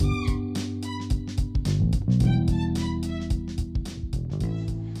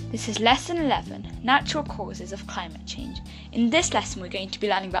This is Lesson 11, Natural Causes of Climate Change. In this lesson we're going to be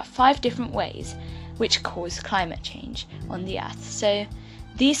learning about 5 different ways which cause climate change on the Earth. So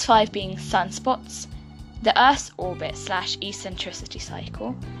these 5 being sunspots, the Earth's orbit / eccentricity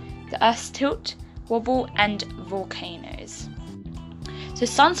cycle, the Earth's tilt, wobble and volcanoes. So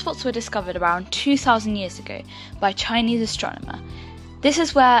sunspots were discovered around 2,000 years ago by a Chinese astronomer. This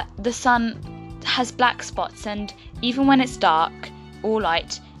is where the sun has black spots, and even when it's dark or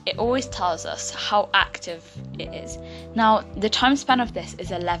light, it always tells us how active it is. Now, the time span of this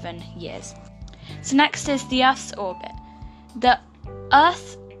is 11 years. So next is the Earth's orbit. The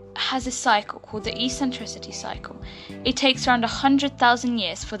Earth has a cycle called the eccentricity cycle. It takes around 100,000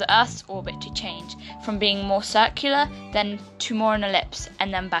 years for the Earth's orbit to change from being more circular, then to more an ellipse,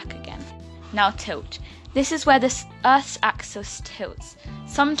 and then back again. Now tilt. This is where the Earth's axis tilts,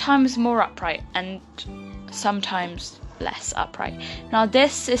 sometimes more upright and sometimes less upright. Now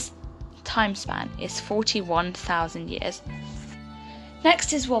this time span is 41,000 years.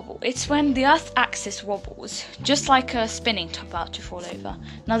 Next is wobble. It's when the Earth's axis wobbles, just like a spinning top about to fall over.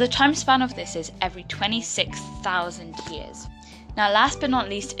 Now the time span of this is every 26,000 years. Now last but not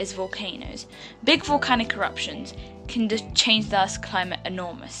least is volcanoes. Big volcanic eruptions can change the Earth's climate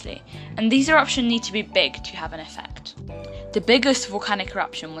enormously, and these eruptions need to be big to have an effect. The biggest volcanic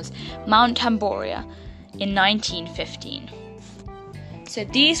eruption was Mount Tambora in 1915. So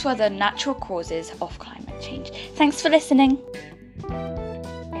these were the natural causes of climate change. Thanks for listening.